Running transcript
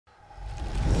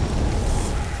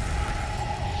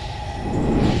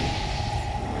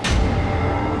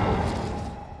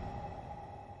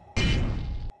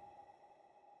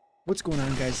What's going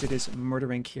on, guys? It is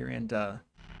MurderInc here, and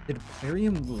did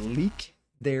Plarium leak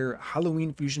their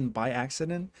Halloween fusion by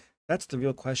accident? That's the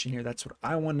real question here. That's what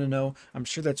I want to know. I'm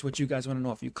sure that's what you guys want to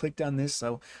know if you clicked on this,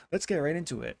 so let's get right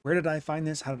into it. Where did I find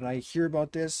this? How did I hear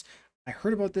about this? I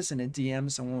heard about this in a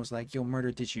DM. Someone was like, yo,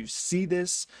 Murder, did you see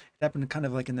this? It happened kind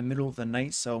of like in the middle of the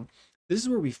night, so this is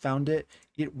where we found it.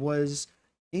 It was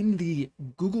in the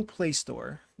Google Play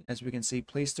Store, as we can see,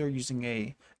 Play Store using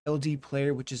a LD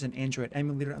player, which is an Android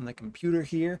emulator on the computer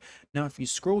here. Now, if you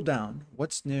scroll down,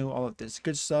 what's new, all of this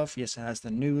good stuff. Yes, it has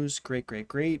the news, great, great,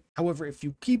 great. However, if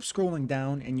you keep scrolling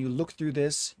down and you look through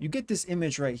this, you get this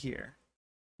image right here.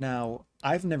 Now,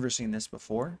 I've never seen this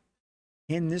before.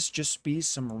 Can this just be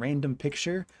some random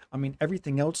picture? I mean,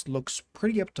 everything else looks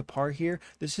pretty up to par here.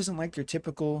 This isn't like your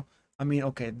typical, I mean,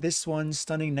 okay, this one,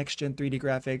 stunning next-gen 3D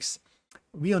graphics.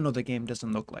 We all know the game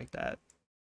doesn't look like that.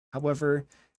 However,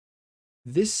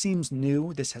 this seems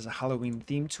new. This has a Halloween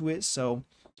theme to it. So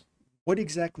what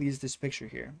exactly is this picture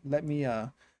here? Let me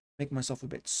make myself a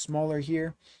bit smaller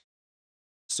here.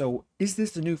 So is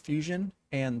this the new fusion?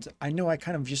 And I know I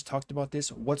kind of just talked about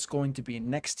this. What's going to be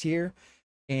next here?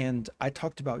 And I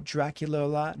talked about Dracula a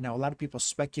lot. Now, a lot of people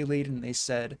speculated and they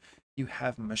said, you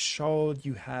have Mashal,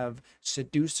 you have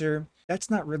Seducer. That's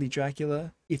not really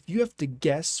Dracula. If you have to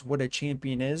guess what a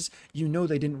champion is, you know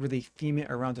they didn't really theme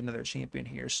it around another champion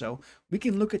here. So we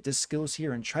can look at the skills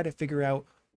here and try to figure out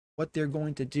what they're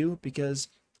going to do, because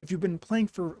if you've been playing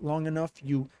for long enough,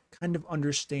 you kind of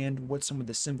understand what some of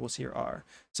the symbols here are.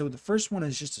 So the first one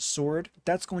is just a sword.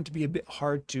 That's going to be a bit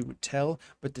hard to tell,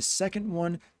 but the second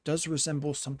one does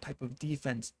resemble some type of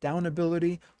defense down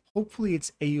ability. Hopefully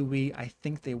it's AoE. I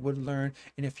think they would learn.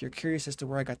 And if you're curious as to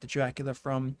where I got the Dracula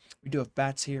from, we do have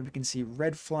bats here. We can see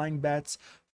red flying bats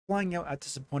flying out at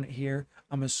this opponent here.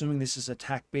 I'm assuming this is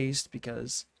attack based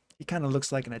because he kind of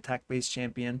looks like an attack based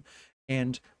champion.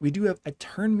 And we do have a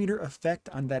turn meter effect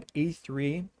on that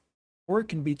A3, or it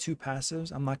can be two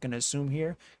passives. I'm not going to assume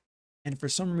here. And for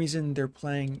some reason, they're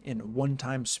playing in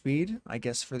one-time speed, I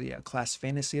guess for the class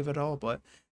fantasy of it all. But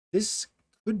this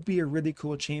could be a really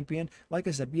cool champion. Like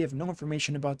I said, we have no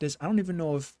information about this. I don't even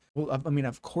know if, well, I mean,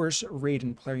 of course, Raid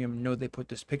and Plarium know they put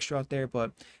this picture out there,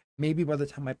 but maybe by the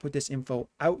time I put this info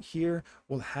out here,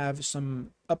 we'll have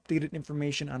some updated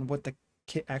information on what the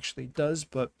kit actually does.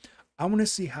 But I want to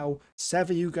see how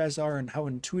savvy you guys are and how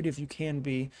intuitive you can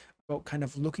be about kind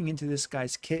of looking into this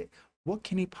guy's kit. What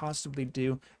can he possibly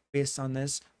do based on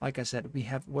this? Like I said, we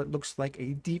have what looks like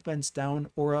a defense down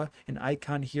aura, an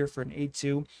icon here for an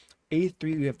A2.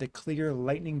 A3, we have the clear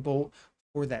lightning bolt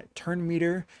for that turn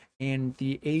meter, and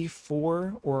the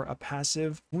A4 or a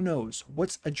passive, who knows?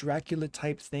 What's a Dracula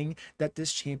type thing that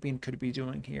this champion could be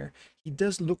doing here? He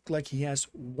does look like he has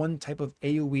one type of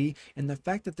AoE, and the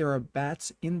fact that there are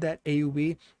bats in that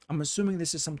AoE, I'm assuming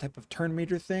this is some type of turn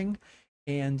meter thing,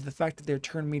 and the fact that their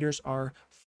turn meters are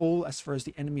full as far as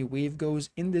the enemy wave goes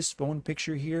in this phone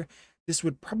picture here, this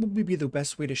would probably be the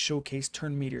best way to showcase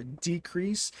turn meter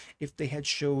decrease. If they had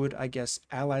showed, I guess,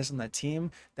 allies on the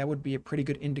team, that would be a pretty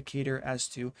good indicator as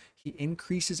to he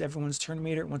increases everyone's turn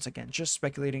meter. Once again, just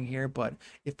speculating here, but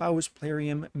if I was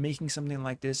Plarium making something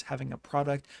like this, having a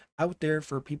product out there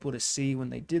for people to see when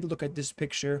they did look at this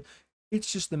picture,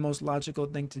 it's just the most logical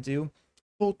thing to do.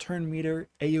 Full turn meter,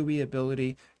 AoE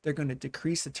ability, they're going to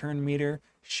decrease the turn meter,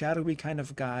 shadowy kind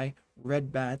of guy,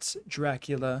 red bats,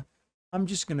 Dracula. I'm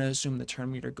just going to assume the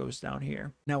turn meter goes down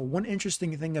here. Now, one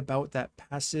interesting thing about that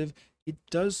passive, it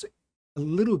does a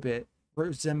little bit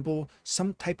resemble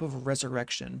some type of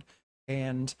resurrection.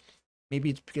 And maybe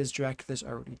it's because Dracula's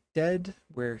already dead,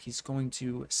 where he's going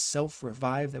to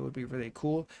self-revive. That would be really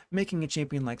cool. Making a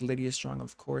champion like Lydia strong,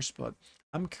 of course, but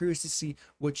I'm curious to see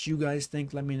what you guys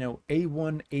think. Let me know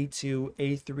A1, A2,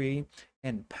 A3,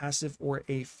 and passive, or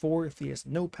A4 if he has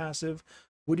no passive.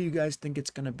 What do you guys think it's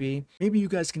going to be? Maybe you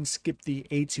guys can skip the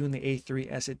A2 and the A3,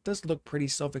 as it does look pretty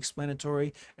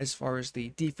self-explanatory as far as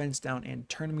the defense down and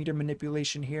turn meter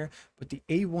manipulation here. But the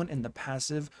A1 and the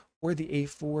passive, or the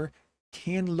A4,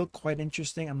 can look quite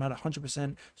interesting. I'm not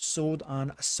 100% sold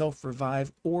on a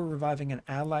self-revive or reviving an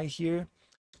ally here.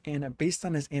 And based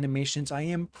on his animations, I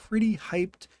am pretty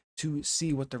hyped to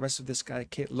see what the rest of this guy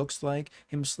kit looks like.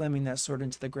 Him slamming that sword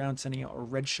into the ground, sending out a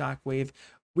red shockwave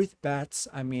with bats.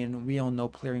 I mean, we all know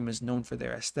Plarium is known for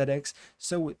their aesthetics,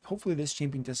 so hopefully this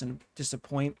champion doesn't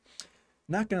disappoint.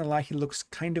 Not gonna lie, he looks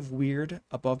kind of weird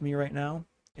above me right now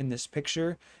in this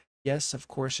picture. Yes, of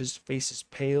course, his face is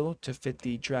pale to fit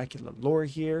the Dracula lore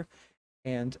here.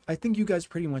 And I think you guys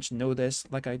pretty much know this,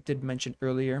 like I did mention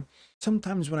earlier.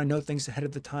 Sometimes when I know things ahead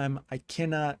of the time, I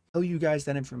cannot tell you guys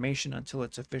that information until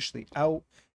it's officially out.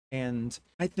 And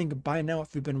I think by now,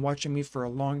 if you've been watching me for a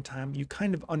long time, you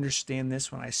kind of understand this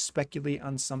when I speculate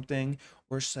on something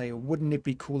or say, wouldn't it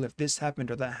be cool if this happened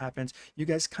or that happens? You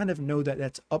guys kind of know that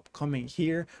that's upcoming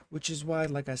here, which is why,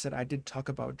 like I said, I did talk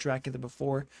about Dracula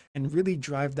before and really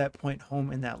drive that point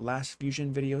home in that last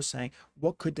fusion video saying,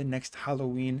 what could the next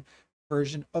Halloween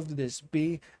version of this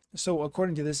be? So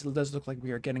according to this, it does look like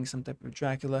we are getting some type of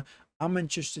Dracula. I'm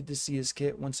interested to see his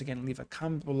kit. Once again, leave a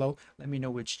comment below. Let me know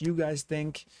what you guys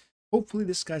think. Hopefully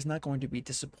this guy's not going to be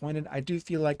disappointed. I do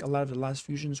feel like a lot of the last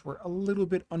fusions were a little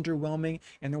bit underwhelming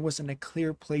and there wasn't a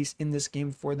clear place in this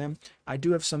game for them. I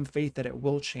do have some faith that it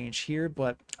will change here,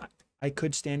 but I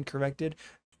could stand corrected.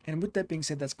 And with that being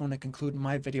said, that's going to conclude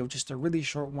my video. Just a really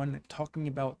short one talking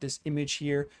about this image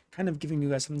here, kind of giving you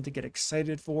guys something to get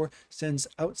excited for, since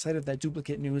outside of that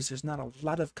duplicate news, there's not a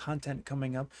lot of content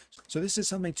coming up. So this is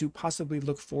something to possibly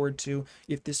look forward to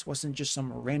if this wasn't just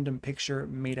some random picture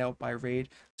made out by Raid.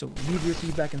 So leave your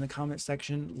feedback in the comment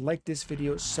section, like this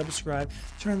video, subscribe,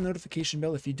 turn on the notification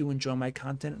bell if you do enjoy my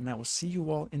content, and I will see you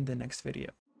all in the next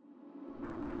video.